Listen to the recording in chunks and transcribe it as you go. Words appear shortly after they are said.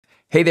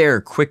Hey there,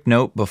 quick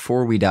note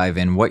before we dive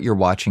in. What you're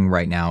watching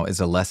right now is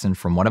a lesson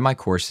from one of my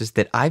courses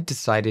that I've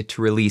decided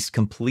to release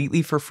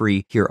completely for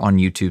free here on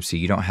YouTube so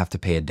you don't have to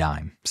pay a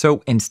dime.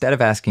 So instead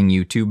of asking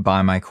you to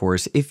buy my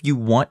course, if you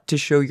want to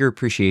show your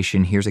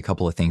appreciation, here's a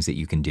couple of things that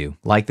you can do.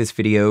 Like this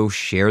video,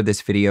 share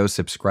this video,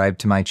 subscribe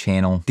to my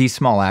channel. These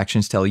small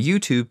actions tell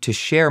YouTube to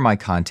share my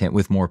content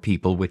with more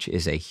people, which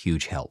is a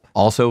huge help.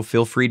 Also,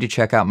 feel free to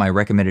check out my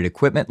recommended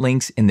equipment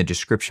links in the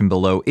description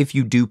below. If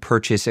you do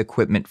purchase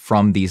equipment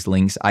from these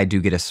links, I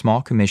do get a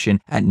small commission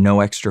at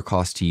no extra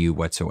cost to you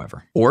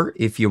whatsoever. Or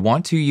if you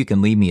want to, you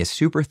can leave me a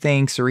super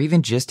thanks or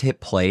even just hit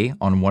play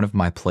on one of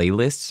my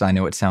playlists. I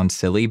know it sounds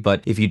silly,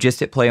 but if you just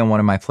hit play on one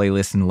of my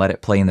playlists and let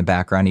it play in the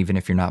background, even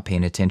if you're not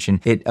paying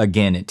attention, it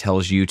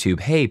tells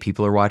YouTube, hey,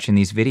 people are watching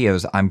these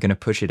videos. I'm going to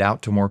push it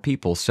out to more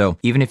people. So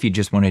even if you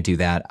just want to do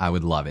that, I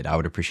would love it. I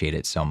would appreciate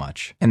it so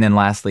much. And then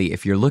lastly,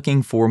 if you're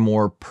looking for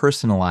more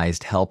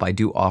personalized help, I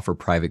do offer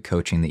private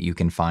coaching that you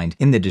can find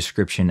in the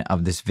description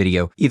of this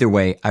video. Either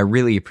way, I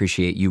really appreciate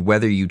you,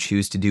 whether you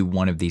choose to do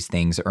one of these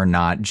things or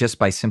not. Just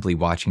by simply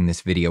watching this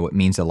video, it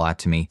means a lot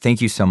to me.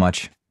 Thank you so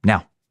much.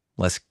 Now,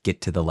 let's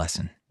get to the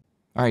lesson.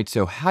 All right,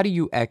 so how do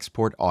you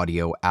export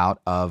audio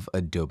out of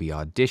Adobe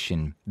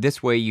Audition?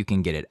 This way you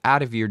can get it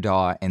out of your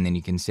DAW and then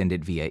you can send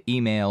it via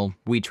email,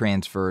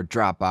 WeTransfer,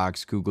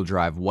 Dropbox, Google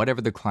Drive,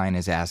 whatever the client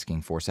is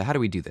asking for. So how do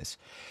we do this?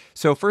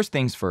 So first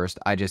things first,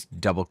 I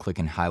just double click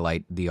and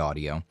highlight the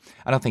audio.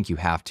 I don't think you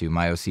have to.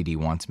 My OCD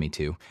wants me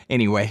to.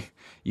 Anyway,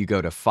 you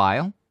go to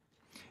File,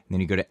 then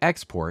you go to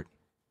Export,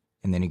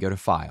 and then you go to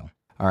File.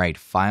 All right,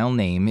 file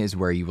name is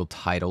where you will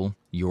title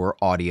your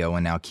audio.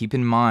 And now keep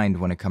in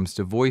mind, when it comes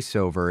to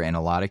voiceover, in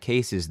a lot of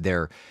cases,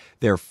 they're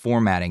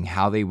formatting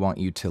how they want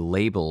you to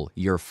label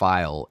your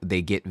file.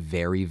 They get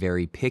very,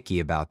 very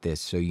picky about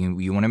this. So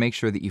you want to make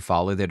sure that you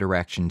follow the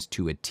directions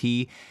to a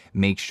T.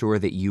 Make sure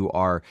that you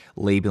are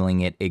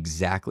labeling it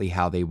exactly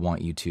how they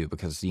want you to,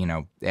 because, you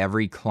know,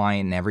 every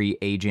client and every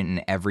agent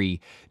and every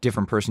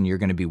different person you're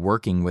going to be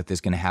working with is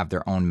going to have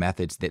their own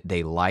methods that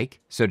they like.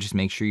 So just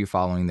make sure you're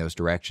following those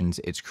directions.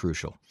 It's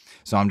crucial.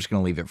 So I'm just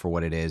going to leave it for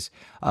what it is.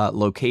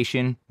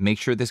 Location, make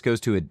sure this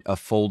goes to a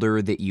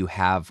folder that you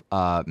have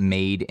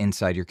made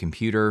inside your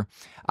computer.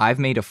 I've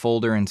made a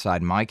folder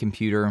inside my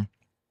computer,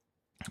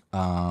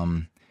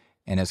 and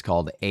it's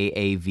called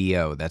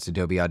AAVO. That's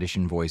Adobe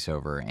Audition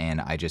Voiceover.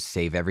 And I just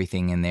save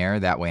everything in there.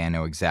 That way I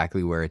know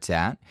exactly where it's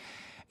at.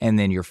 And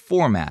then your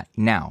format.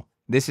 Now,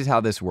 this is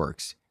how this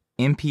works.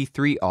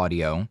 MP3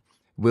 audio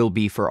will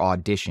be for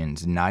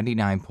auditions.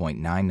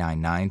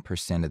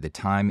 99.999% of the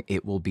time,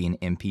 it will be an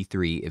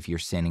MP3 if you're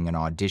sending an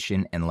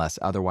audition, unless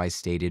otherwise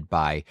stated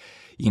by,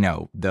 you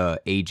know, the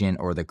agent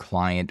or the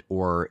client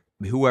or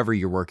whoever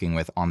you're working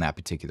with on that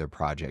particular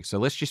project. So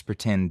let's just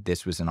pretend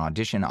this was an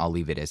audition. I'll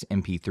leave it as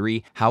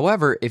MP3.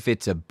 However, if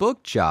it's a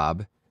book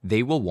job,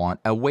 they will want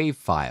a WAV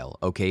file.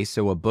 Okay,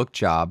 so a book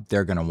job,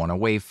 they're going to want a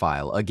WAV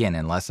file. Again,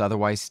 unless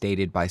otherwise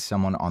stated by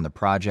someone on the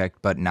project,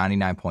 but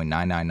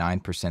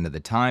 99.999% of the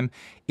time,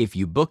 if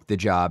you book the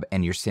job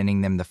and you're sending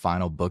them the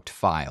final booked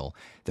file,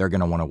 they're going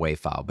to want a WAV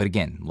file. But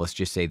again, let's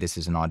just say this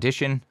is an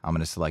audition. I'm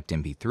going to select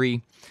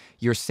MP3.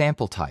 Your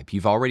sample type,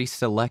 you've already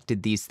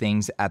selected these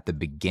things at the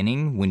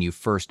beginning when you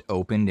first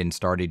opened and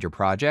started your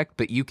project,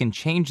 but you can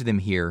change them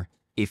here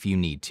if you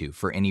need to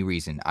for any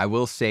reason. I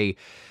will say,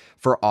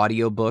 for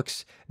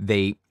audiobooks,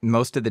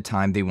 most of the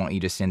time they want you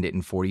to send it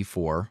in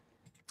 44,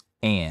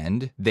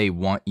 and they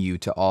want you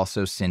to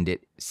also send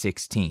it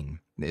 16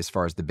 as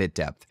far as the bit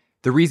depth.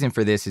 The reason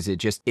for this is it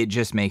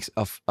just makes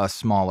a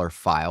smaller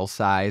file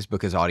size,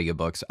 because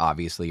audiobooks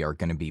obviously are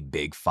going to be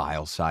big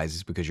file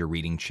sizes because you're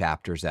reading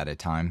chapters at a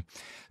time.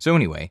 So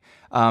anyway,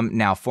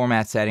 now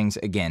format settings,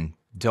 again,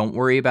 don't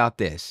worry about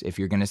this. If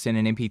you're going to send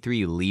an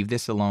MP3, leave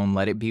this alone.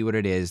 Let it be what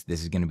it is.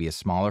 This is going to be a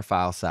smaller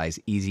file size,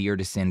 easier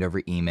to send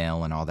over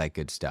email and all that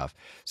good stuff.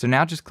 So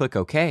now just click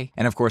OK.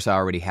 And of course, I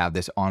already have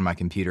this on my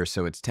computer,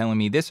 so it's telling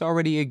me this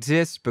already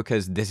exists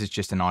because this is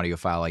just an audio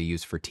file I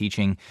use for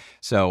teaching.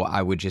 So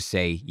I would just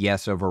say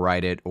yes,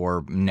 overwrite it,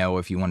 or no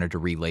if you wanted to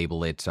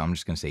relabel it. So I'm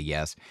just going to say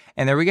yes.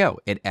 And there we go.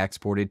 It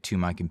exported to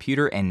my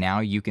computer, and now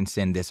you can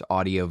send this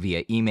audio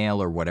via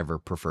email or whatever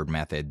preferred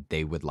method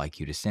they would like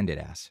you to send it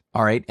as.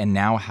 All right, and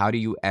now how do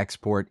you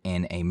export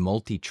in a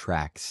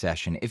multi-track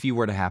session if you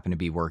were to happen to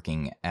be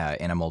working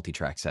in a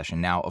multi-track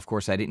session? Now, of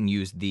course, I didn't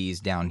use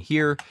these down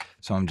here,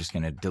 so I'm just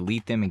going to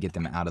delete them and get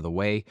them out of the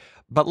way.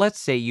 But let's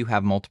say you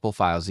have multiple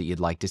files that you'd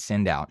like to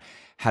send out.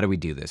 How do we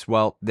do this?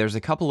 Well, there's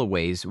a couple of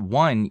ways.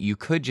 One, you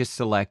could just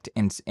select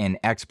and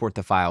export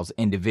the files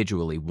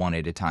individually one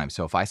at a time.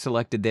 So if I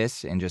selected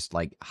this and just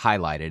like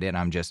highlighted it,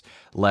 I'm just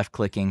left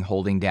clicking,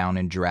 holding down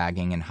and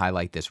dragging and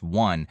highlight this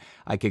one,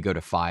 I could go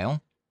to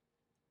File,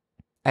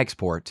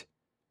 Export,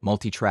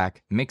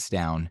 Multi-Track,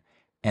 Mixdown,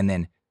 and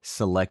then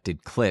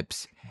Selected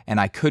Clips. And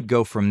I could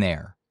go from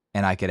there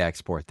and I could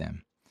export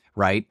them,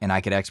 right? And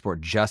I could export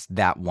just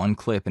that one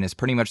clip, and it's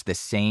pretty much the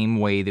same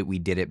way that we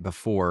did it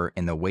before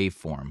in the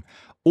waveform.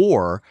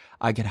 Or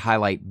I could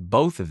highlight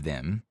both of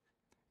them,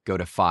 go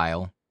to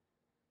File,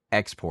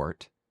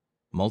 Export,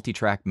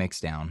 Multi-Track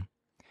Mixdown,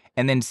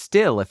 And then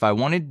still, if I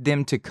wanted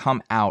them to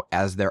come out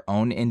as their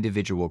own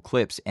individual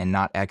clips and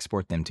not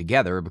export them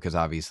together, because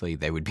obviously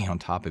they would be on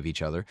top of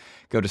each other,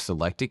 go to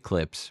Selected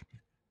Clips,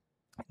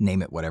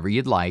 name it whatever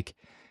you'd like,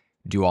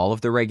 do all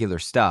of the regular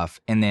stuff,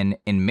 and then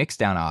in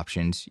Mixdown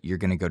Options, you're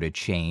going to go to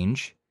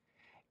Change.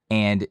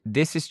 And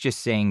this is just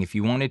saying if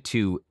you wanted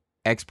to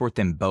export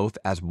them both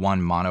as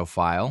one mono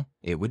file,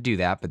 it would do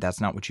that, but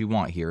that's not what you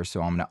want here.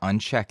 So I'm going to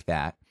uncheck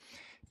that.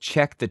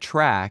 Check the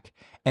track,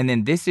 and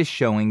then this is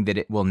showing that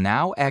it will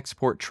now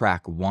export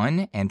track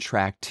 1 and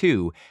track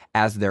 2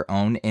 as their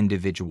own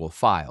individual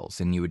files.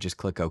 And you would just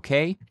click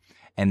OK,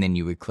 and then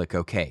you would click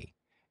OK.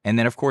 And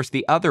then, of course,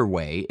 the other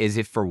way is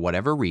if for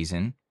whatever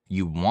reason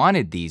you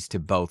wanted these to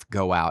both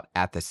go out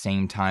at the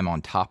same time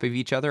on top of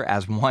each other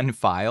as one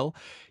file,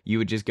 you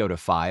would just go to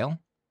File,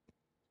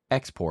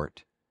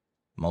 Export,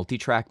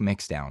 Multi-Track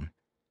Mixdown,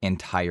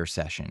 Entire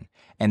Session.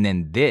 And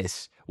then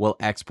this will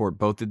export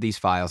both of these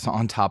files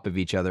on top of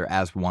each other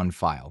as one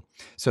file.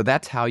 So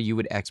that's how you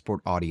would export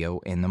audio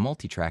in the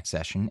multi-track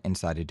session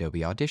inside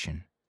Adobe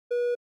Audition.